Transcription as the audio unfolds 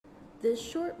This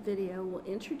short video will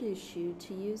introduce you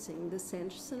to using the San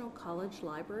Jacinto College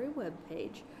Library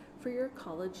webpage for your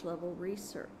college level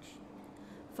research.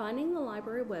 Finding the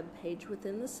library webpage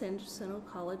within the San Jacinto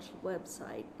College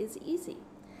website is easy.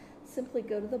 Simply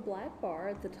go to the black bar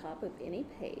at the top of any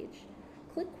page,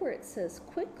 click where it says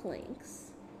Quick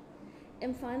Links,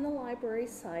 and find the library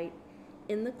site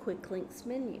in the Quick Links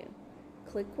menu.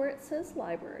 Click where it says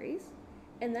Libraries,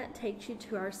 and that takes you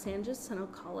to our San Jacinto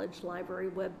College Library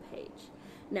webpage.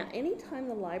 Now, anytime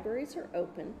the libraries are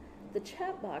open, the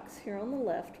chat box here on the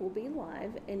left will be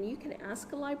live, and you can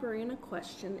ask a librarian a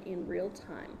question in real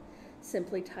time.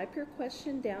 Simply type your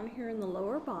question down here in the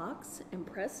lower box and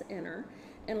press enter,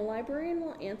 and a librarian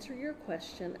will answer your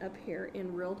question up here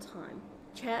in real time.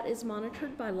 Chat is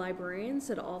monitored by librarians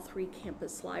at all 3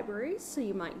 campus libraries, so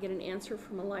you might get an answer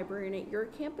from a librarian at your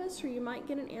campus, or you might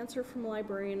get an answer from a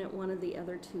librarian at one of the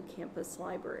other 2 campus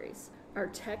libraries. Our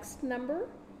text number,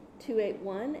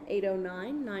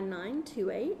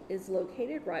 281-809-9928, is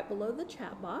located right below the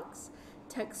chat box.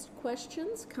 Text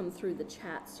questions come through the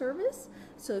chat service,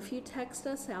 so if you text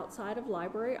us outside of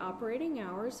library operating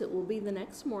hours, it will be the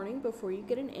next morning before you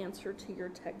get an answer to your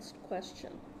text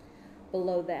question.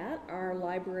 Below that are our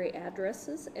library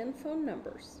addresses and phone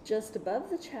numbers. Just above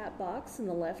the chat box in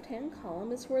the left-hand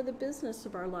column is where the business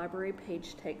of our library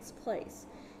page takes place.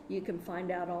 You can find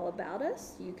out all about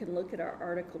us, you can look at our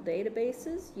article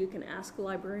databases, you can ask a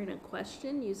librarian a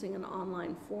question using an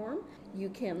online form, you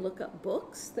can look up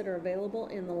books that are available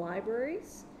in the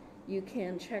libraries, you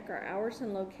can check our hours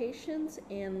and locations,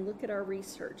 and look at our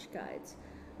research guides.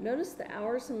 Notice the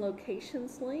hours and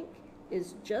locations link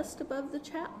is just above the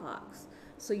chat box,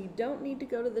 so you don't need to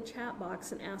go to the chat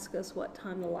box and ask us what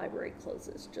time the library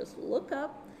closes. Just look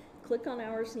up, click on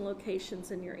hours and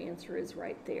locations, and your answer is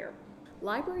right there.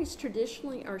 Libraries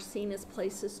traditionally are seen as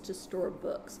places to store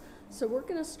books, so we're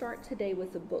going to start today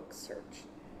with a book search.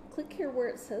 Click here where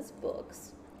it says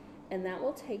books, and that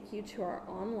will take you to our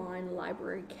online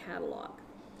library catalog.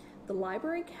 The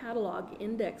library catalog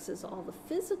indexes all the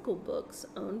physical books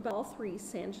owned by all 3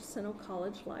 San Jacinto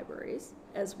College libraries,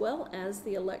 as well as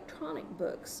the electronic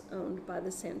books owned by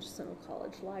the San Jacinto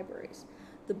College libraries.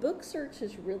 The book search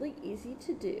is really easy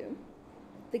to do.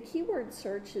 The keyword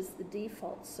search is the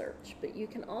default search, but you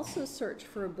can also search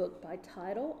for a book by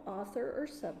title, author, or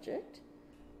subject.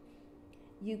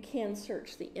 You can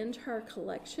search the entire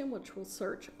collection, which will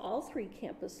search all 3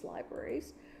 campus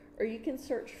libraries, or you can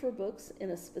search for books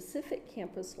in a specific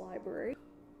campus library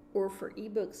or for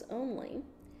ebooks only.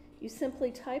 You simply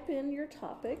type in your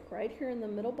topic right here in the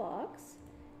middle box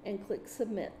and click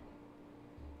Submit.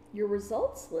 Your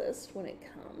results list, when it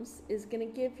comes, is going to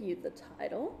give you the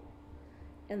title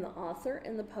and the author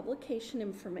and the publication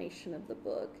information of the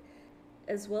book,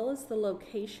 as well as the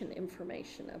location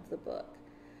information of the book.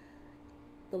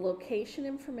 The location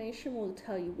information will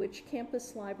tell you which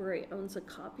campus library owns a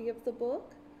copy of the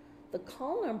book, the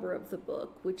call number of the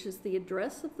book, which is the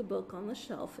address of the book on the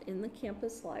shelf in the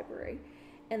campus library,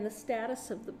 and the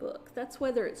status of the book. That's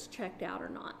whether it's checked out or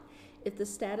not. If the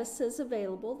status says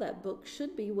available, that book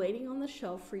should be waiting on the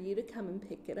shelf for you to come and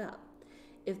pick it up.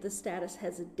 If the status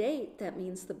has a date, that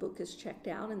means the book is checked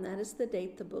out, and that is the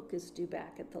date the book is due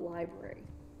back at the library.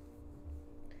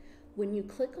 When you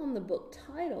click on the book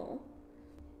title,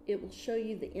 it will show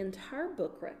you the entire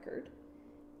book record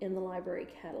in the library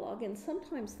catalog, and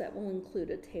sometimes that will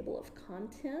include a table of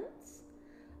contents,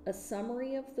 a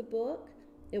summary of the book.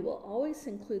 It will always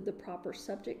include the proper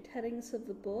subject headings of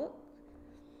the book.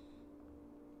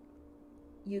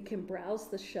 You can browse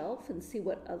the shelf and see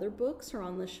what other books are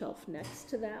on the shelf next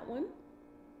to that one.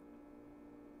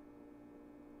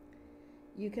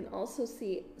 You can also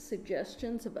see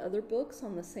suggestions of other books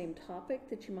on the same topic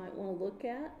that you might want to look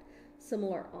at.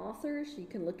 Similar authors, you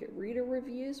can look at reader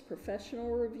reviews, professional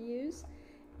reviews,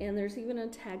 and there's even a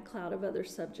tag cloud of other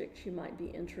subjects you might be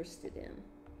interested in.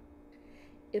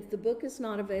 If the book is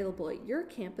not available at your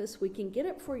campus, we can get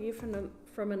it for you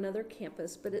from another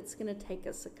campus, but it's going to take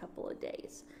us a couple of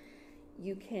days.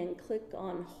 You can click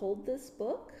on Hold This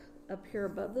Book up here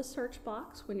above the search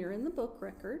box when you're in the book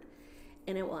record,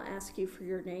 and it will ask you for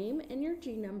your name and your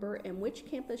G number and which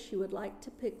campus you would like to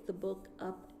pick the book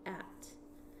up at.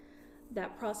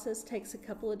 That process takes a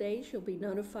couple of days. You'll be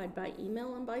notified by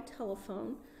email and by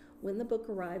telephone when the book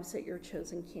arrives at your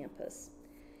chosen campus.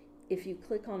 If you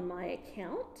click on My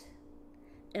Account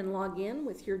and log in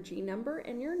with your G number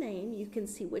and your name, you can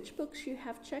see which books you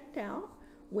have checked out,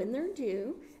 when they're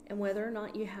due, and whether or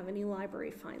not you have any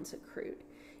library fines accrued.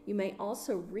 You may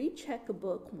also recheck a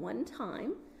book one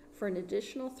time for an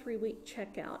additional 3-week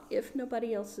checkout if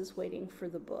nobody else is waiting for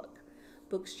the book.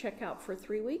 Books check out for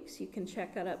 3 weeks. You can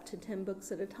check out up to 10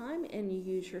 books at a time, and you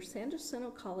use your San Jacinto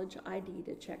College ID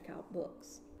to check out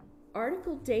books.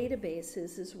 Article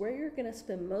databases is where you're going to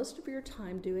spend most of your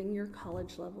time doing your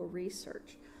college level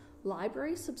research.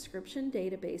 Library subscription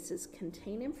databases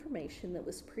contain information that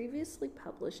was previously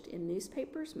published in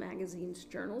newspapers, magazines,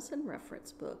 journals, and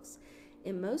reference books,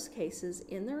 in most cases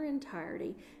in their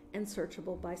entirety and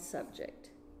searchable by subject.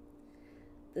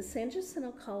 The San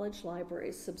Jacinto College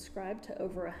libraries subscribe to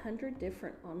over 100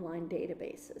 different online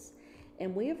databases,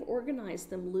 and we have organized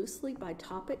them loosely by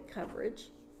topic coverage.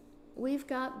 We've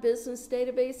got business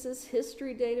databases,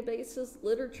 history databases,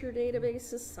 literature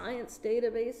databases, science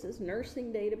databases,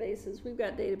 nursing databases. We've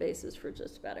got databases for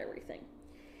just about everything.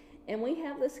 And we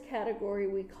have this category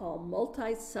we call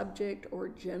multi-subject or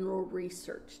general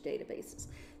research databases.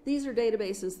 These are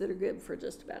databases that are good for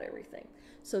just about everything.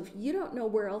 So if you don't know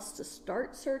where else to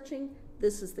start searching,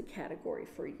 this is the category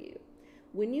for you.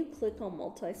 When you click on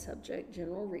multi-subject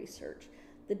general research,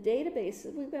 the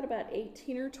databases, we've got about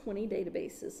 18 or 20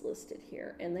 databases listed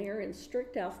here, and they are in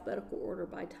strict alphabetical order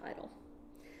by title.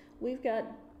 We've got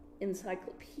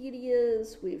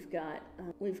encyclopedias, we've got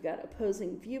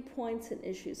opposing viewpoints and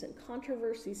issues and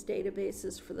controversies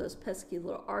databases for those pesky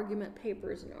little argument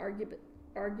papers and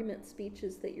argument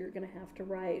speeches that you're going to have to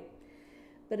write.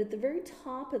 But at the very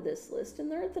top of this list, and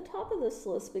they're at the top of this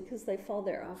list because they fall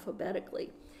there alphabetically,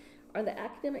 are the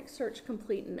Academic Search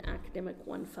Complete and Academic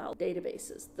One-File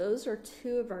databases. Those are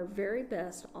two of our very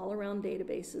best all-around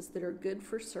databases that are good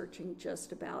for searching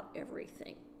just about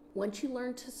everything. Once you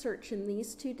learn to search in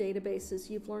these two databases,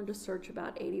 you've learned to search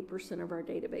about 80% of our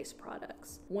database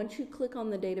products. Once you click on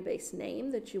the database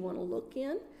name that you want to look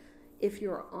in, if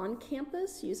you're on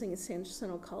campus using a San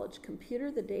Jacinto College computer,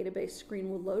 the database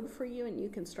screen will load for you and you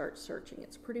can start searching.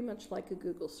 It's pretty much like a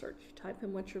Google search. You type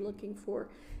in what you're looking for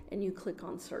and you click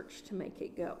on search to make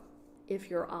it go.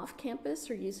 If you're off campus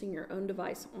or using your own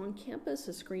device on campus,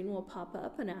 a screen will pop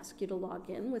up and ask you to log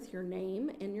in with your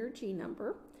name and your G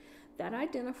number. That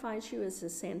identifies you as a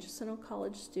San Jacinto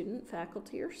College student,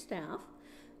 faculty, or staff.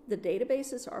 The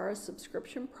databases are a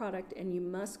subscription product and you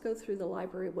must go through the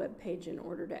library webpage in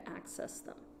order to access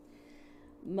them.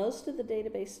 Most of the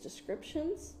database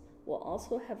descriptions will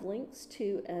also have links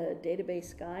to a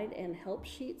database guide and help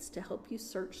sheets to help you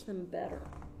search them better.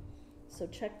 So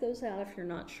check those out if you're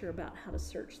not sure about how to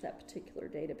search that particular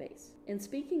database. And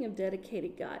speaking of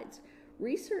dedicated guides,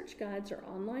 research guides are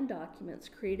online documents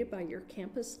created by your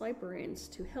campus librarians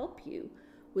to help you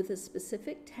with a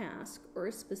specific task or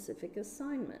a specific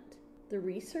assignment. The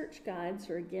research guides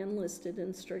are again listed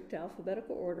in strict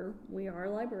alphabetical order. We are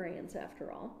librarians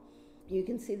after all. You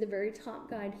can see the very top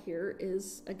guide here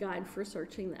is a guide for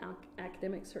searching the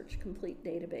Academic Search Complete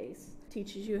database. It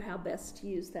teaches you how best to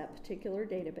use that particular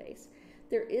database.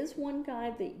 There is one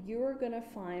guide that you are going to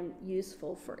find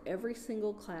useful for every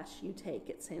single class you take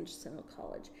at San Jacinto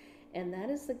College, and that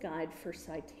is the guide for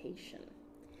citation.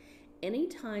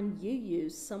 Anytime you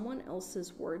use someone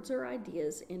else's words or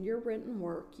ideas in your written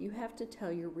work, you have to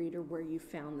tell your reader where you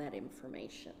found that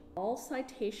information. All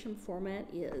citation format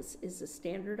is a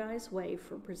standardized way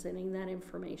for presenting that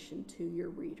information to your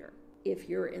reader. If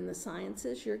you're in the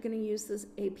sciences, you're going to use this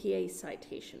APA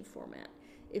citation format.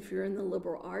 If you're in the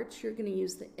liberal arts, you're going to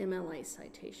use the MLA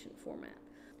citation format.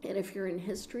 And if you're in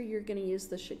history, you're going to use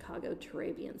the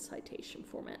Chicago-Turabian citation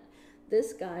format.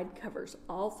 This guide covers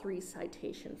all three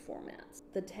citation formats.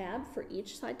 The tab for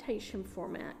each citation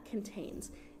format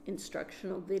contains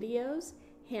instructional videos,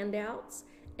 handouts,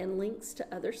 and links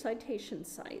to other citation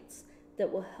sites that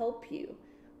will help you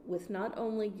with not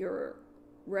only your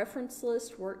reference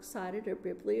list, works cited, or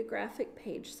bibliographic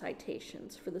page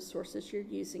citations for the sources you're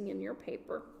using in your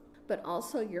paper, but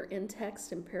also your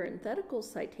in-text and parenthetical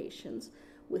citations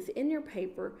within your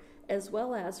paper, as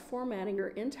well as formatting your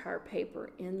entire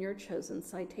paper in your chosen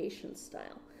citation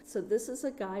style. So this is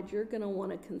a guide you're going to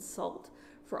want to consult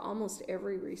for almost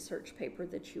every research paper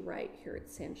that you write here at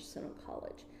San Jacinto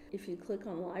College. If you click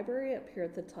on Library up here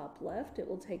at the top left, it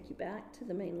will take you back to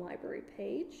the main library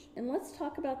page. And let's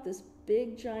talk about this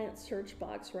big giant search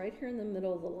box right here in the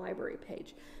middle of the library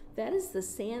page. That is the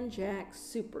San Jac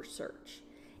Super Search.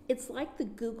 It's like the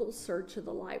Google search of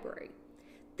the library.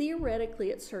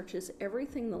 Theoretically, it searches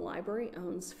everything the library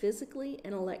owns physically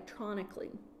and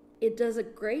electronically. It does a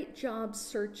great job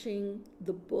searching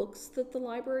the books that the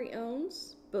library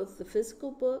owns, both the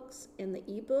physical books and the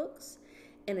e-books,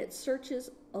 and it searches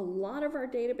a lot of our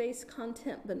database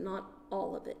content, but not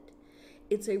all of it.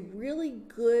 It's a really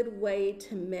good way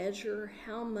to measure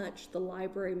how much the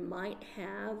library might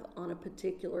have on a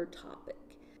particular topic.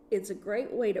 It's a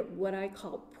great way to what I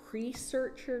call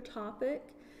pre-search your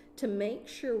topic, to make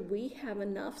sure we have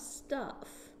enough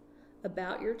stuff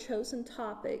about your chosen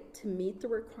topic to meet the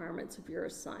requirements of your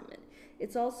assignment.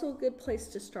 It's also a good place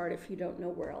to start if you don't know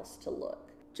where else to look.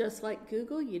 Just like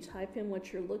Google, you type in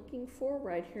what you're looking for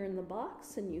right here in the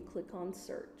box and you click on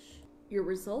search. Your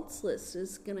results list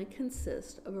is going to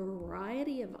consist of a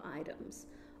variety of items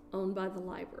owned by the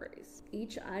libraries.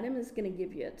 Each item is going to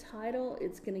give you a title,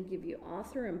 it's going to give you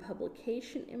author and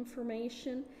publication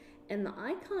information, and the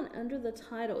icon under the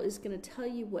title is going to tell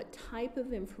you what type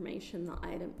of information the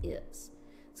item is.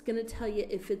 It's going to tell you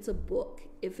if it's a book,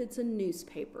 if it's a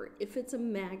newspaper, if it's a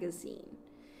magazine,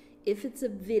 if it's a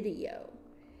video.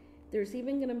 There's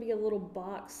even going to be a little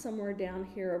box somewhere down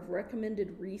here of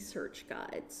recommended research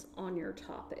guides on your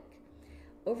topic.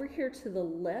 Over here to the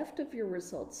left of your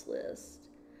results list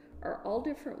are all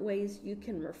different ways you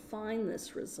can refine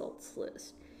this results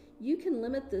list. You can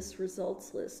limit this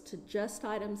results list to just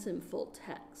items in full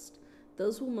text.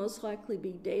 Those will most likely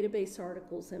be database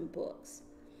articles and books.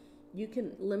 You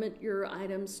can limit your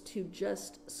items to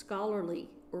just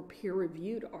scholarly or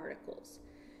peer-reviewed articles.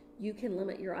 You can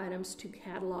limit your items to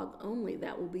catalog only.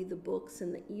 That will be the books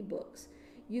and the ebooks.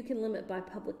 You can limit by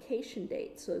publication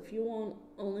date. So if you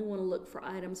only want to look for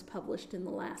items published in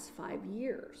the last 5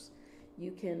 years,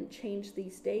 you can change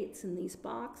these dates in these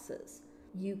boxes.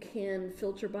 You can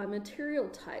filter by material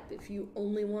type if you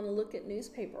only want to look at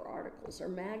newspaper articles or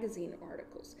magazine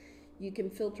articles. You can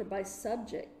filter by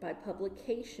subject, by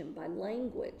publication, by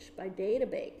language, by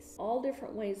database. All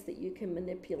different ways that you can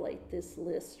manipulate this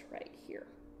list right here.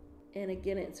 And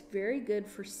again, it's very good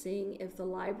for seeing if the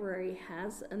library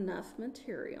has enough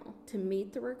material to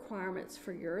meet the requirements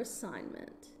for your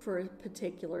assignment for a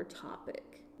particular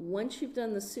topic. Once you've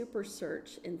done the super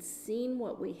search and seen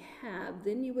what we have,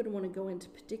 then you would want to go into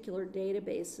particular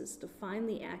databases to find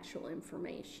the actual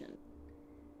information.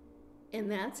 And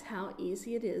that's how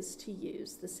easy it is to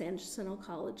use the San Jacinto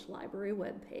College Library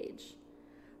webpage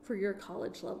for your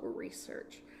college level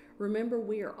research. Remember,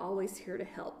 we are always here to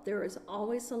help. There is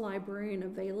always a librarian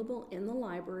available in the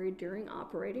library during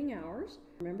operating hours.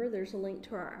 Remember, there's a link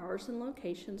to our hours and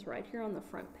locations right here on the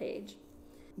front page.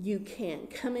 You can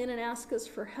come in and ask us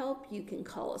for help. You can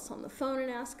call us on the phone and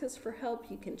ask us for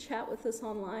help. You can chat with us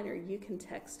online, or you can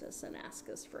text us and ask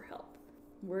us for help.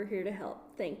 We're here to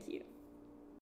help. Thank you.